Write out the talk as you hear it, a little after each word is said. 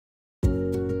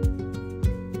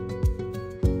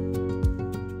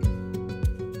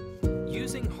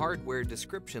hardware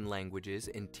description languages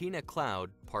in TINACloud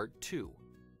Part 2.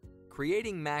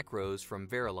 Creating macros from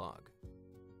Verilog.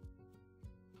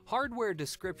 Hardware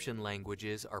description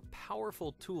languages are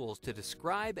powerful tools to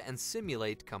describe and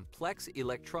simulate complex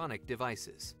electronic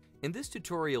devices. In this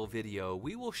tutorial video,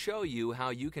 we will show you how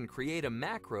you can create a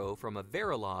macro from a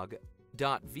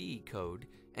Verilog.v code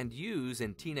and use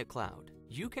in TINACloud.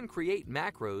 You can create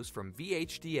macros from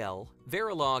VHDL,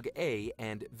 Verilog A,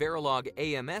 and Verilog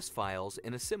AMS files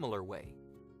in a similar way.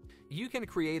 You can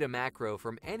create a macro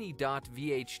from any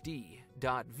 .vhd,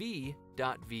 .v,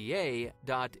 .va,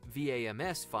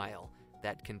 .vams file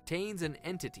that contains an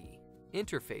entity,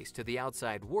 interface to the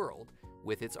outside world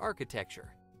with its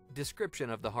architecture, description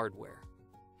of the hardware.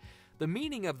 The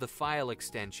meaning of the file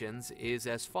extensions is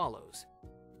as follows.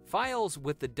 Files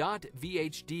with the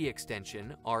 .vhd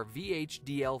extension are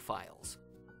VHDL files.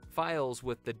 Files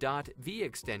with the .v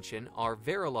extension are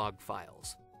Verilog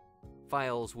files.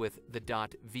 Files with the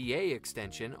 .va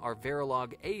extension are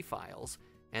Verilog A files,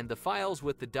 and the files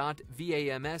with the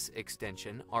 .vams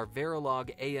extension are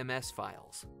Verilog AMS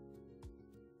files.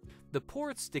 The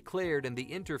ports declared in the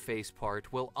interface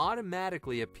part will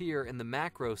automatically appear in the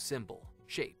macro symbol,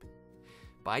 shape.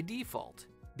 By default,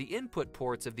 the input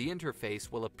ports of the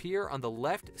interface will appear on the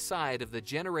left side of the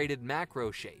generated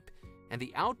macro shape, and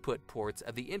the output ports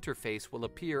of the interface will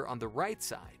appear on the right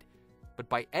side. But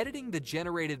by editing the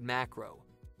generated macro,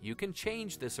 you can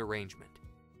change this arrangement.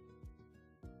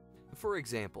 For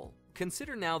example,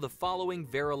 consider now the following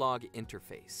Verilog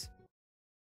interface.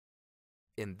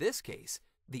 In this case,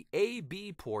 the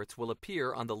AB ports will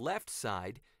appear on the left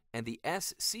side, and the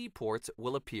SC ports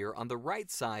will appear on the right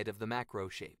side of the macro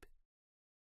shape.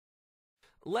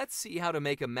 Let's see how to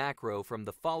make a macro from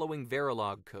the following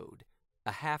Verilog code,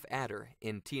 a half adder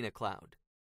in TINACloud.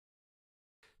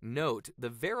 Note,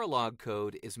 the Verilog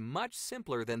code is much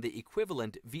simpler than the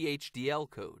equivalent VHDL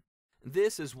code.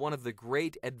 This is one of the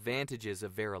great advantages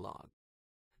of Verilog.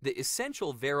 The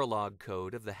essential Verilog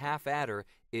code of the half adder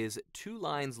is 2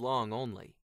 lines long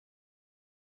only.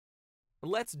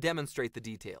 Let's demonstrate the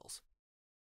details.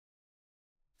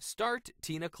 Start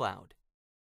TINACloud.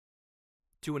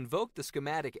 To invoke the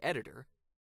schematic editor,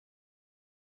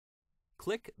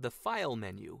 click the File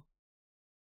menu,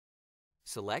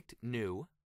 select New,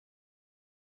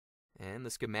 and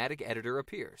the schematic editor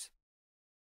appears.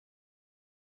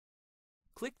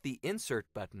 Click the Insert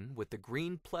button with the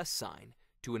green plus sign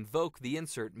to invoke the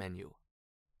Insert menu.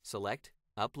 Select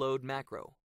Upload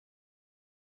Macro.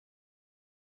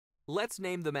 Let's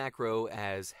name the macro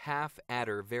as half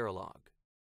adder Verilog.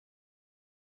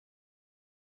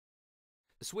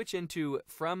 Switch into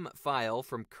From File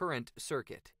from Current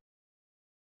Circuit.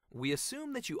 We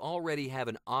assume that you already have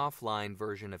an offline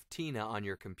version of TINA on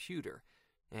your computer,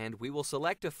 and we will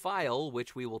select a file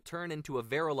which we will turn into a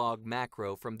Verilog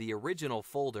macro from the original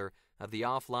folder of the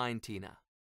offline TINA.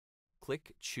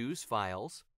 Click Choose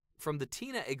Files. From the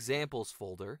TINA Examples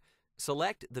folder,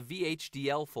 select the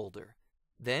VHDL folder,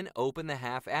 then open the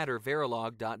half adder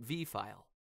Verilog.v file.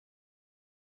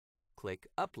 Click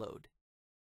Upload.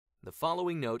 The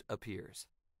following note appears.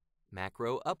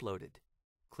 Macro uploaded.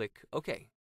 Click OK.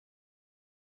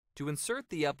 To insert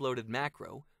the uploaded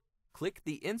macro, click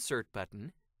the Insert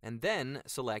button and then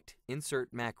select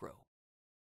Insert Macro.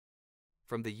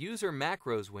 From the User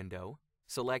Macros window,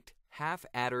 select Half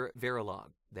Adder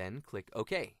Verilog, then click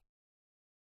OK.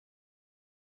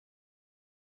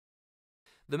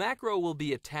 The macro will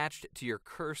be attached to your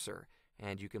cursor,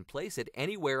 and you can place it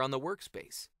anywhere on the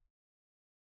workspace.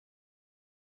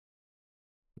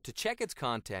 To check its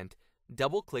content,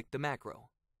 double-click the macro.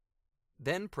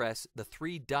 Then press the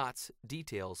 3 dots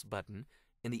Details button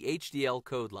in the HDL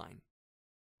code line.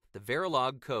 The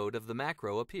Verilog code of the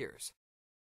macro appears.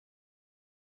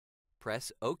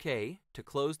 Press OK to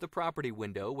close the property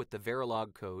window with the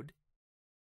Verilog code.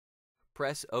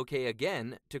 Press OK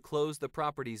again to close the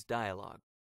Properties dialog.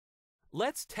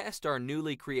 Let's test our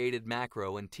newly created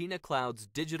macro in TINACloud's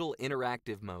digital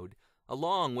interactive mode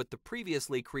along with the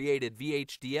previously created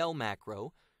VHDL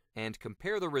macro and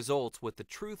compare the results with the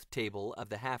truth table of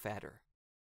the half adder.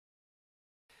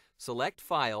 Select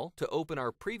File to open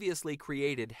our previously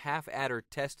created half adder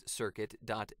test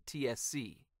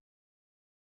circuit.tsc.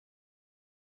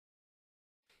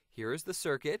 Here is the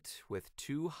circuit with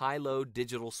 2 high-load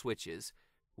digital switches,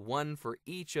 1 for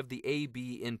each of the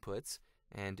AB inputs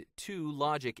and 2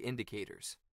 logic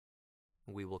indicators.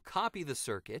 We will copy the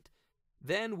circuit,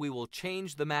 then we will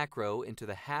change the macro into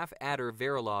the half adder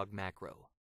Verilog macro.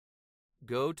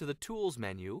 Go to the Tools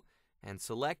menu and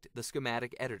select the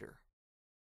schematic editor.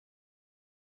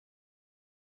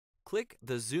 Click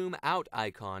the Zoom Out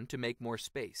icon to make more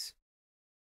space.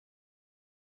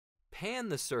 Pan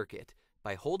the circuit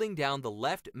by holding down the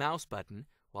left mouse button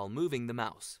while moving the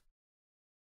mouse.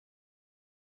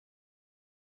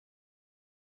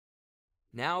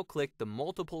 Now click the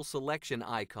multiple selection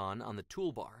icon on the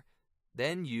toolbar,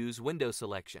 then use window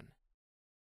selection.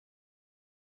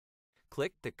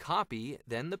 Click the copy,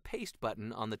 then the paste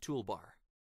button on the toolbar.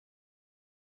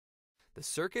 The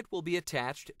circuit will be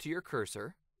attached to your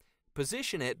cursor.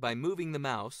 Position it by moving the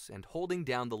mouse and holding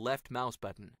down the left mouse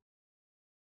button.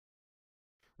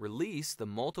 Release the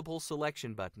multiple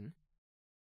selection button.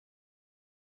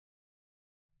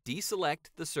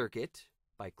 Deselect the circuit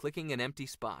by clicking an empty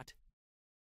spot.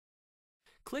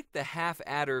 Click the half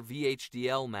adder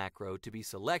VHDL macro to be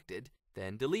selected,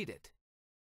 then delete it.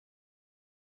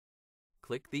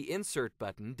 Click the Insert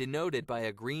button denoted by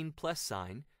a green plus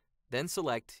sign, then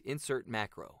select Insert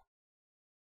Macro.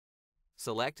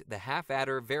 Select the half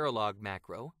adder Verilog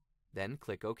macro, then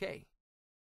click OK.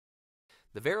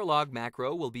 The Verilog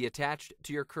macro will be attached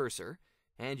to your cursor,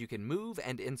 and you can move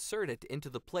and insert it into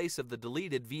the place of the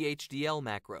deleted VHDL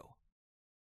macro.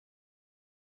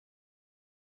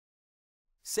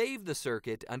 Save the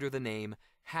circuit under the name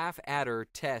Half Adder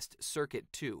Test Circuit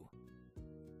 2.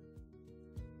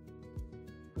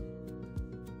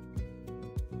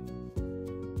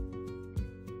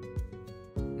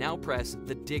 Now press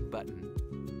the Dig button.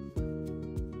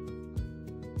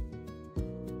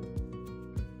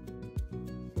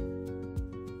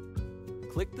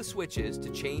 Click the switches to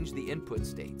change the input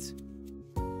states.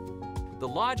 The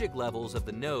logic levels of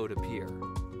the node appear: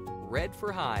 red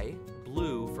for high,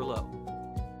 blue for low.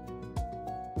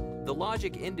 The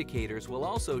logic indicators will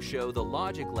also show the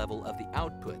logic level of the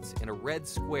outputs in a red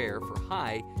square for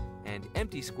high and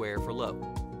empty square for low.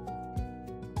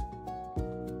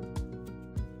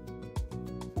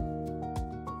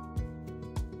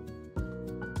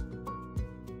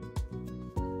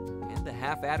 And the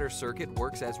half adder circuit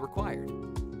works as required.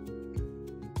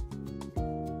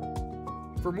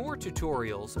 For more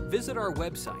tutorials, visit our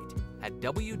website at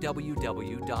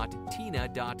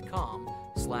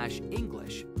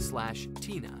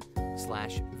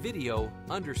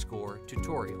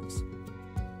www.tina.com/english/tina/video_tutorials.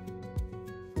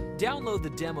 Download the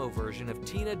demo version of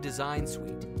Tina Design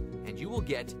Suite, and you will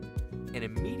get an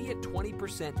immediate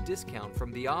 20% discount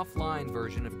from the offline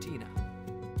version of Tina.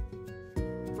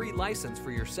 Free license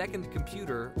for your second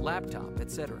computer, laptop,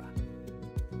 etc.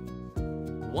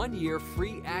 1 year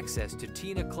free access to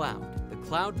TINACloud, the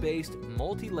cloud-based,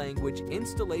 multi-language,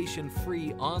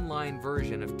 installation-free online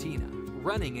version of Tina,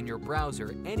 running in your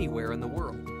browser anywhere in the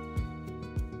world.